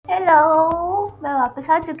Hello, मैं वापस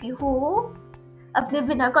आ चुकी हूँ अपने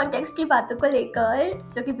बिना कॉन्टेक्स्ट की बातों को लेकर,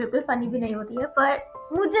 जो कि बिल्कुल फनी भी नहीं होती है, पर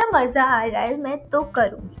मुझे मज़ा आ रहा है, मैं तो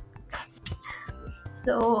करूँगी.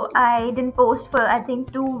 So I didn't post for I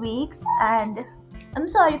think 2 weeks, and I'm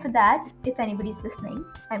sorry for that. If anybody's listening,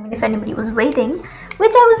 I mean, if anybody was waiting,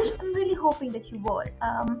 which I'm really hoping that you were.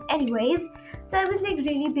 Anyways, so I was like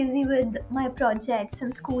really busy with my projects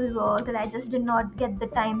and schoolwork that I just did not get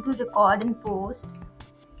the time to record and post.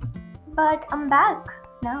 But I'm back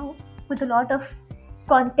now with a lot of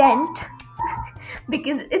content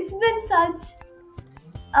because it's been such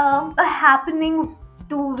a happening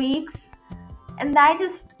 2 weeks, and I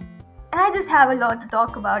just have a lot to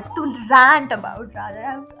talk about, to rant about rather.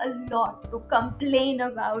 I have a lot to complain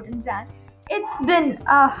about and rant. It's been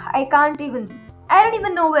I don't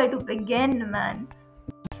even know where to begin, man.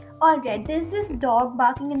 Alright, there's this dog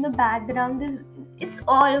barking in the background. It's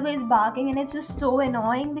always barking, and it's just so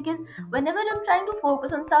annoying because whenever I'm trying to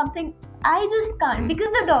focus on something, I just can't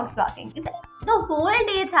because the dog's barking. It's the whole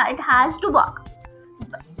day it has to bark.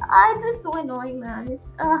 It's just so annoying, man.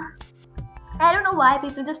 I don't know why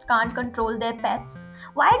people just can't control their pets.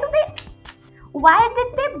 Why do they? Why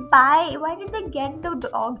did they get the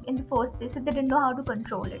dog in the first place if they didn't know how to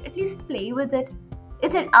control it? At least play with it.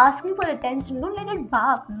 It's asking for attention. Don't let it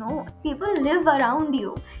bark. No, people live around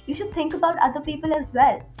you. You should think about other people as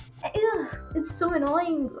well. It's so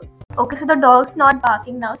annoying. Okay, so the dog's not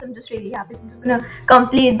barking now, so I'm just really happy. So I'm just gonna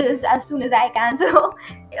complete this as soon as I can. So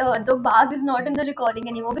the bark is not in the recording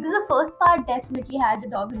anymore because the first part definitely had the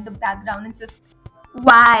dog in the background. It's just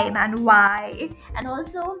why, man, why? And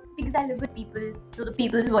also because I live with people, so the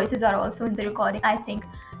people's voices are also in the recording. I think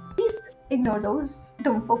please ignore those.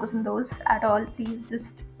 Don't focus on those at all. Please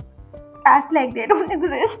just act like they don't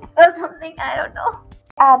exist or something. I don't know.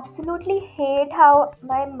 Absolutely hate how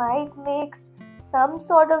my mic makes some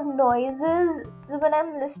sort of noises when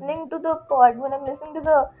I'm listening to when I'm listening to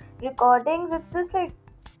the recordings. It's just like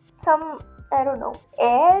some, I don't know,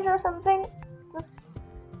 air or something. Just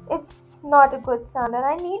it's not a good sound, and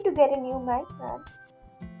I need to get a new mic, man.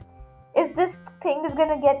 If this thing is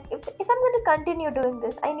gonna get, if I'm gonna continue doing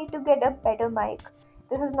this, I need to get a better mic.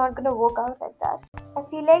 This is not gonna work out like that. I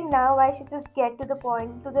feel like now I should just get to the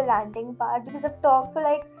point, to the ranting part, because I've talked for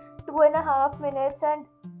like 2.5 minutes and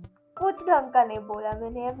कुछ ढंग का नहीं बोला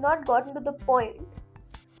मैंने. I've not gotten to the point.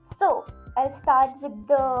 So I'll start with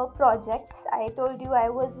the projects. I told you I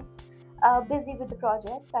was busy with the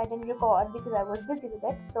projects. I didn't record because I was busy with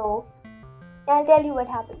it. So I'll tell you what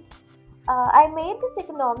happened. I made this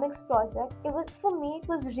economics project. For me, it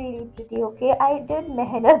was really pretty. Okay, I did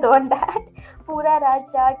मेहनत on that. पूरा रात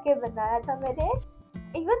जाग के बनाया था मैंने.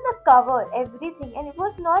 Even the cover, everything, and it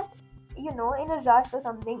was not, in a rush or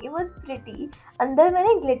something. It was pretty. अंदर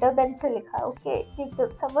मैंने glitter pen से लिखा. Okay,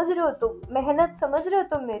 समझ रहे हो तुम? मेहनत समझ रहे हो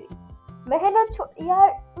तुम मेरी? मेहनत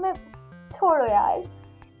यार मैं छोड़ो यार.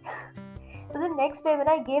 So the next day when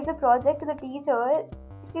I gave the project to the teacher,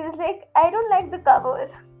 she was like, I don't like the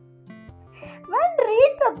cover. Man,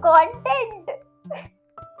 read the content.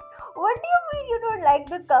 What do you mean you don't like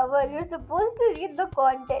the cover? You're supposed to read the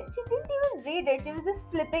content. She didn't even read it. She was just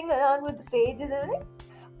flipping around with the pages and like,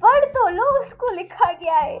 पढ़ तो लो, उसको लिखा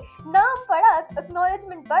गया है, नाम पढ़ा,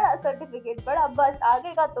 acknowledgement पढ़ा, certificate पढ़ा, बस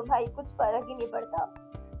आगे का तो भाई कुछ फर्क ही नहीं पड़ता.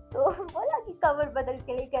 तो बोला कि कवर बदल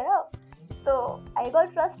के लेकर आओ. So I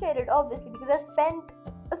got frustrated obviously because I spent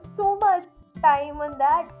so much time on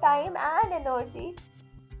that, time and energy,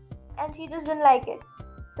 and she just didn't like it.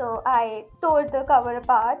 So I tore the cover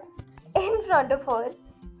apart in front of her,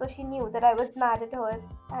 so she knew that I was mad at her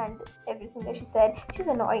and everything that she said. She's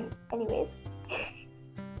annoying anyways.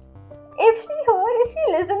 If she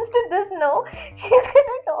listens to this, no, she's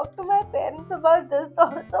gonna talk to my parents about this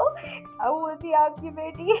also. How was आपकी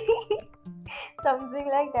बेटी? Something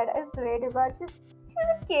like that. I swear to God, she's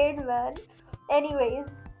a kid, man. Anyways,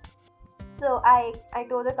 so I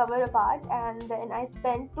tore the cover apart, and then I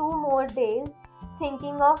spent 2 more days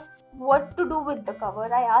thinking of what to do with the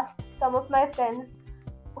cover. I asked some of my friends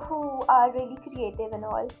who are really creative and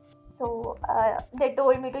all. So they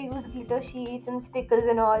told me to use glitter sheets and stickers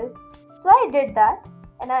and all. So I did that,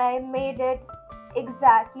 and I made it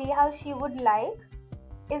exactly how she would like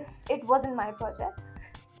if it wasn't my project.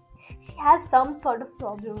 She has some sort of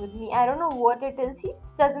problem with me. I don't know what it is. She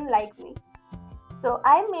just doesn't like me. So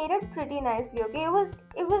I made it pretty nicely. Okay, it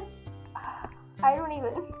was I don't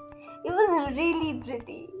even. It was really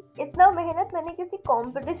pretty. इतना मेहनत मैंने किसी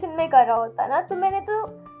competition में करा होता ना, तो मैंने तो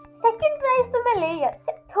सेकंड प्राइज तो मैं ले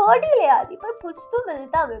थर्ड ही ले आती, पर कुछ तो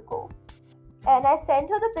मिलता मेरे को. And I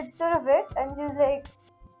sent her the picture of it, and she was like,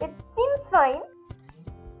 it seems fine.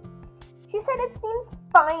 She said it seems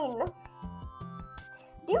fine.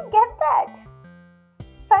 Do you get that?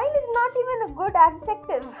 Fine is not even a good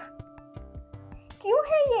adjective. क्यों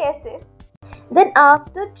है ये ऐसे? Then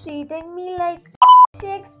after treating me like she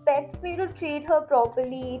expects me to treat her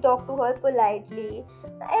properly, talk to her politely.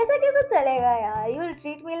 ऐसा कैसे चलेगा यार? You'll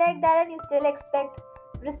treat me like that and you still expect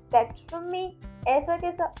respect from me? ऐसा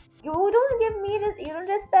कैसा? You don't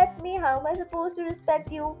respect me. How am I supposed to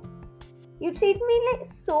respect you? You treat me like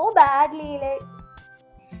so badly.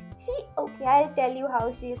 Okay, I'll tell you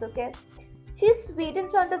how she is, okay? She's sweet in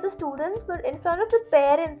front of the students, but in front of the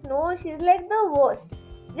parents, no, she's like the worst.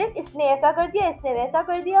 Like, इसने ऐसा कर दिया, इसने वैसा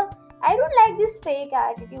कर दिया. I don't like this fake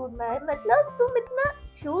attitude, man. मतलब तुम इतना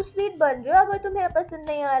क्यों sweet बन रहे हो? अगर तुम्हें पसंद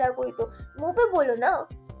नहीं आ रहा कोई तो मुंह पे बोलो ना.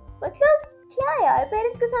 मतलब क्या यार,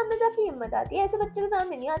 पेरेंट्स के सामने जाके हिम्मत आती है, ऐसे बच्चों के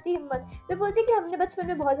सामने नहीं आती हिम्मत. फिर बोलती है कि हमने बचपन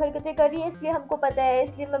में बहुत हरकतें करी है, इसलिए हमको पता है,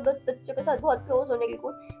 इसलिए मैं बस बच्चों के साथ बहुत क्लोज होने की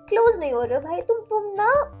क्लोज नहीं हो रहे हो भाई. तुम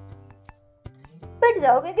ना पिट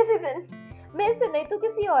जाओगे किसी दिन. मेरे से नहीं तो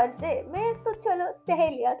किसी और से. मैं तो चलो सह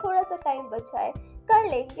लिया, थोड़ा सा टाइम बचा है, कर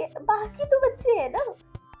लेंगे. बाकी तो बच्चे हैं ना,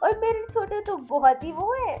 और मेरे छोटे तो बहुत ही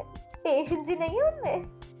वो है, पेशेंस ही नहीं है उनमें.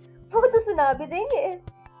 वो तो सुना भी देंगे,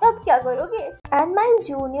 तब क्या करोगे? And my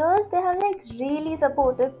juniors, they have like really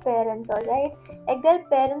supportive parents, alright? Like their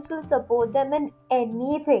parents will support them in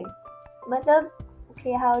anything. मतलब,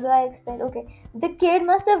 okay, how do I explain? Okay, the kid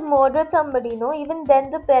must have murdered somebody, no? Even then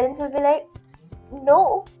the parents will be like,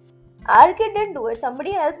 no, our kid didn't do it,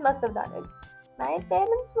 somebody else must have done it. My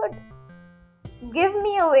parents would give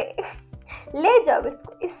me away. ले जाओ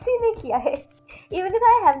इसको, इसी ने किया है. Even if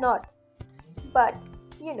I have not. But,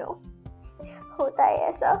 you know, होता है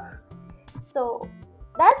ऐसा. So,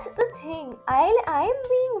 that's the thing. I'm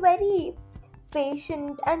being very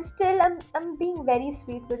patient and still I'm being very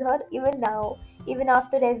sweet with her even now. Even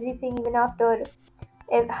after everything, even after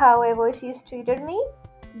however she's treated me.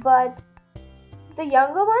 But the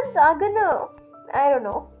younger ones are gonna, I don't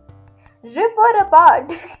know, rip her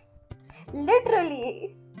apart.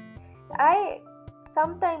 Literally. I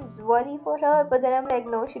sometimes worry for her, but then I'm like,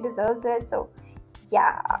 no, she deserves it. So,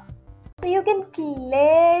 yeah. So you can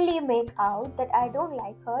clearly make out that I don't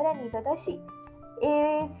like her and neither does she.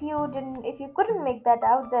 If you couldn't make that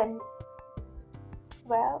out, then,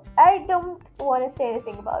 well, I don't want to say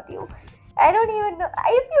anything about you. I don't even know.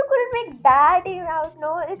 If you couldn't make that even out,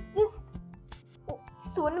 no, it's just,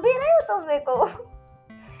 सुन भी रहे हो तुम मेरे को.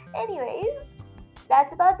 Anyways,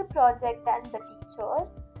 that's about the project and the teacher.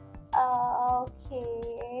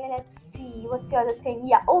 Okay, let's see. What's the other thing?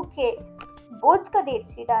 Yeah, okay. Boards का date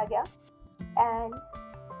sheet आ गया. And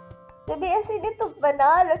CBSE ने तो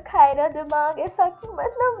बना रखा है ना दिमाग ऐसा कि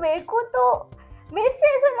मतलब मेरे से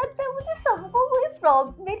ऐसा लगता है मुझे सबको कोई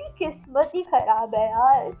प्रॉब्लम, मेरी किस्मत ही खराब है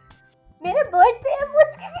यार. मेरा बर्थडे है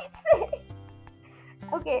बोर्ड्स के बीच में.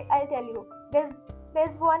 Okay, I'll tell you.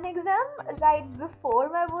 There's one exam right before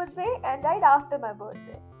my birthday and right after my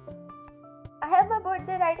birthday. I have my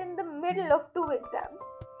birthday right in the middle of two exams.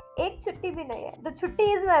 एक छुट्टी भी नहीं है. The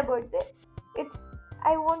छुट्टी is my birthday.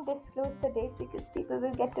 I won't disclose the date because people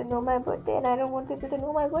will get to know my birthday and I don't want people to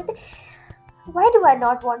know my birthday. Why do I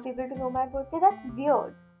not want people to know my birthday? That's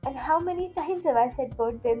weird. And how many times have I said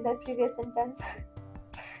birthday in the previous sentence?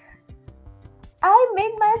 I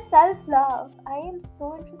make myself laugh. I am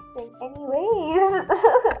so interesting. Anyways.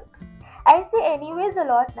 I say anyways a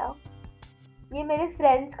lot now. ये मेरे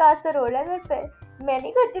friends का असर हो रहा है मेरे पे. मैं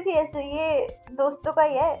नहीं करती थी ऐसे, ये दोस्तों का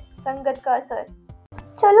ही है, संगत का असर.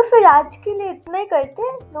 चलो फिर आज के लिए इतना ही करते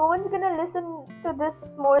हैं. No one's gonna listen to this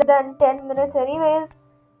more than 10 minutes anyways.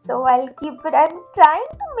 So I'll keep it. I'm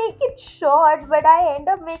trying to make it short, but I end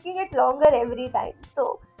up making it longer every time.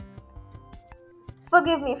 So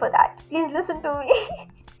forgive me for that. Please listen to me.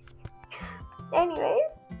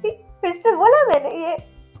 Anyways, see, फिर से बोला मैंने ये.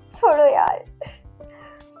 छोड़ो यार.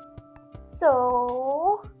 So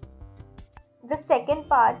the second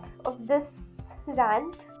part of this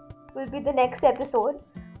rant will be the next episode,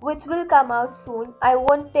 which will come out soon. I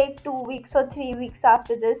won't take 2 weeks or 3 weeks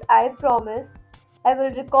after this, I promise. I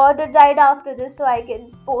will record it right after this so I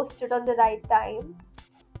can post it on the right time,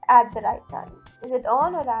 at the right time. Is it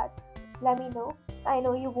on or at? Let me know. I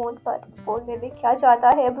know you won't, but बोलने में क्या जाता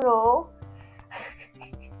है bro.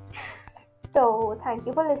 So thank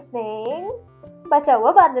you for listening. बचा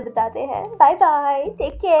हुआ बाद में बताते हैं. Bye bye.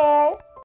 Take care.